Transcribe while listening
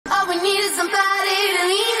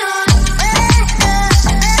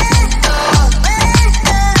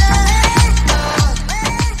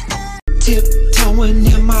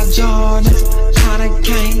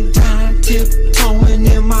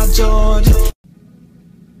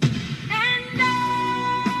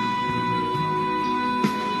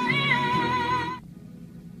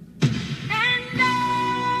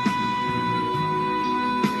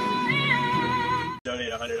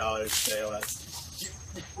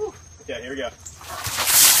Okay, here we go.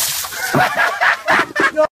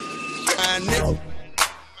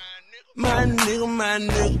 My nigga, my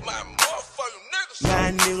motherfucking niggas.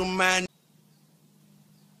 My nigga, my.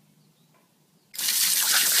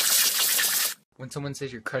 When someone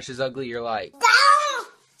says your crush is ugly, you're like, Don't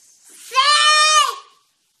say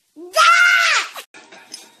that!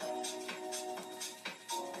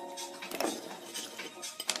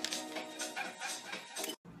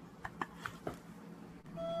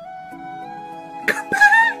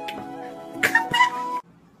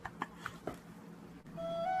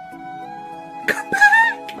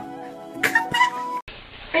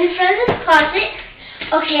 In front of the closet,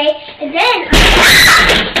 okay, and then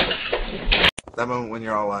that moment when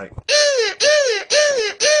you're all like,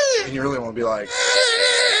 and you really want to be like,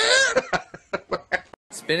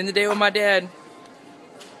 spending the day with my dad.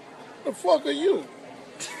 the fuck are you?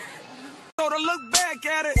 So to look back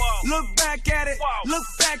at it, look back at it, look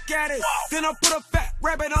back at it. Then I put a fat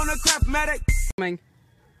rabbit on a Craftmatic.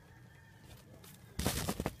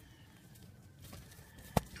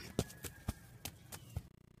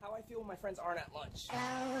 How I feel when my friends aren't at lunch.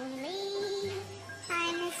 Lonely,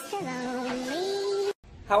 I'm Mr. Lonely.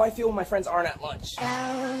 How I feel when my friends aren't at lunch.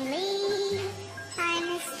 Lonely, I'm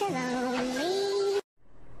Mr. Lonely.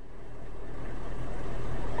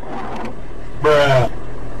 Bruh.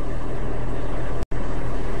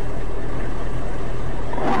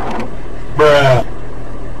 Bruh.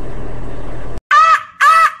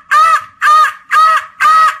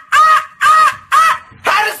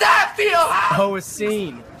 How does that feel? Oh, a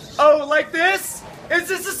scene. Oh, like this? Is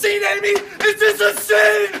this a scene, Amy? Is this a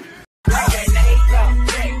scene?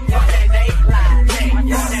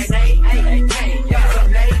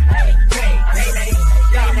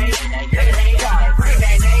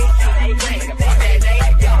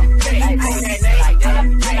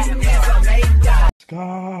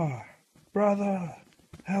 Scar, brother,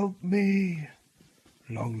 help me.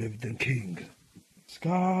 Long live the king.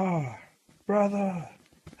 Scar, brother,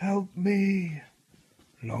 help me.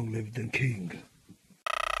 Long live the king.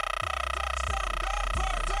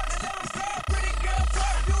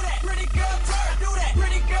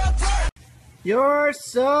 You're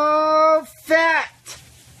so fat!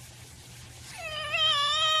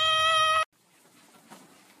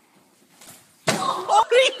 Are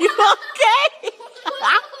you okay?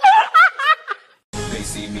 They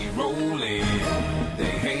see me rolling,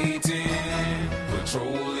 they hating,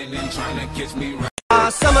 patrolling and trying to catch me right.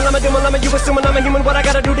 You assuming I'm a human, what I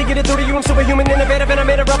gotta do to get it through to you? I'm superhuman, innovative, and I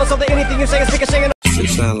made a rubber so that anything you say is sick of singing. It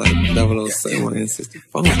sound like 007 on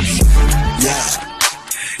N64.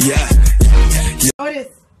 Yeah. Otis!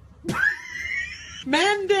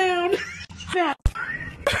 Man down! Fat!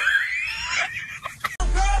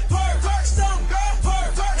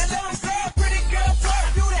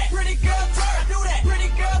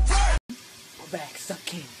 Back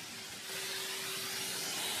sucking.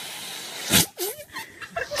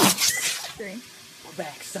 We're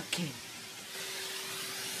back sucking.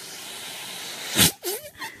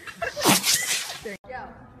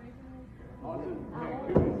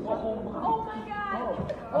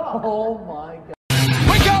 Oh my god.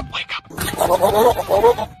 Wake up! Wake up!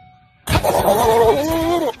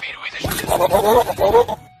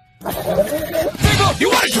 You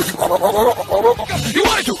wanted to! You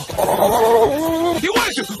wanted to! You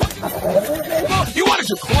wanted to! You wanted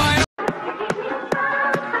to! Why?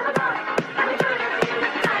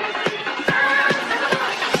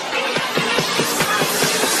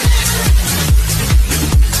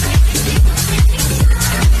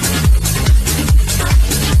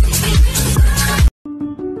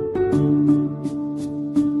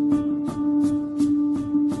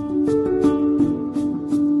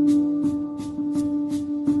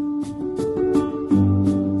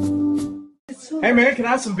 Hey man, can I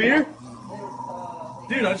have some beer?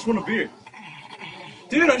 Dude, I just want a beer.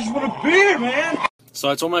 Dude, I just want a beer, man! So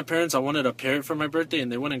I told my parents I wanted a parrot for my birthday,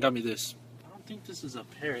 and they went and got me this. I don't think this is a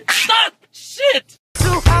parrot. Stop! Shit!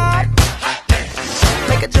 Too hot.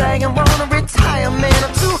 Make a dragon wanna retire, man.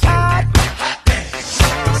 I'm too hot.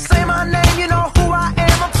 Say my name, you know who I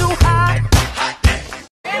am. I'm too hot.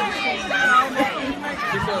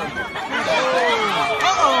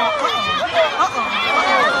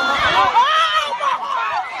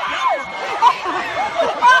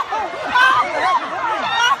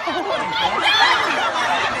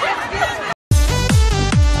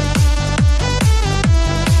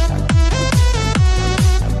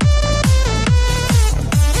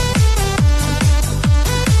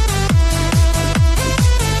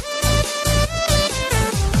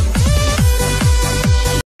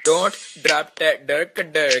 drop that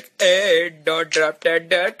dirk. Hey, don't drop that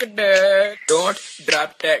dirk. Don't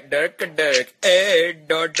drop that dirk. Hey,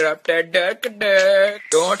 don't drop that dirk.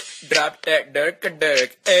 Don't drop that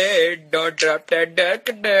dirk. Hey, don't drop that dirk.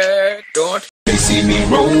 Don't. They see me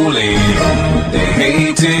rolling, they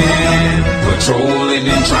hating, patrolling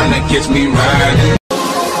and trying to catch me riding.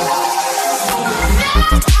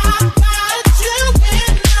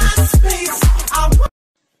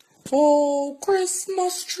 Oh,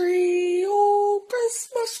 Christmas tree, oh,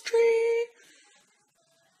 Christmas tree.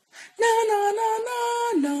 Na na na na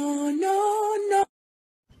na na na.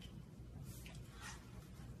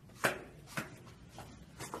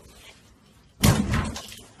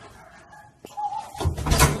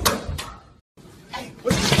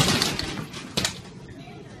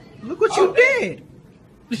 Look what you did!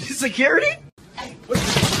 Security?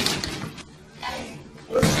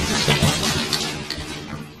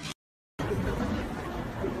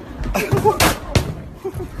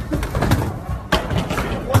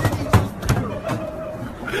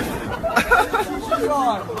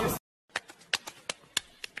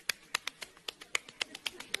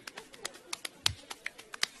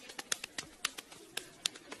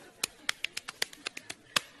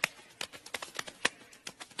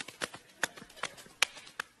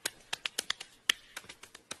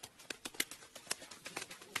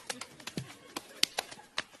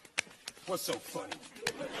 What's so funny?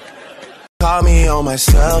 Call me on my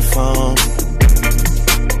cell phone.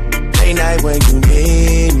 Late night when you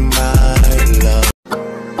need my love.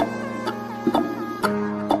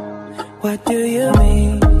 What do you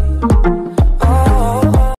mean?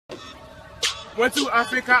 Went to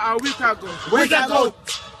Africa a week ago.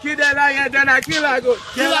 Kill the lion, then I kill a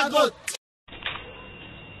goat.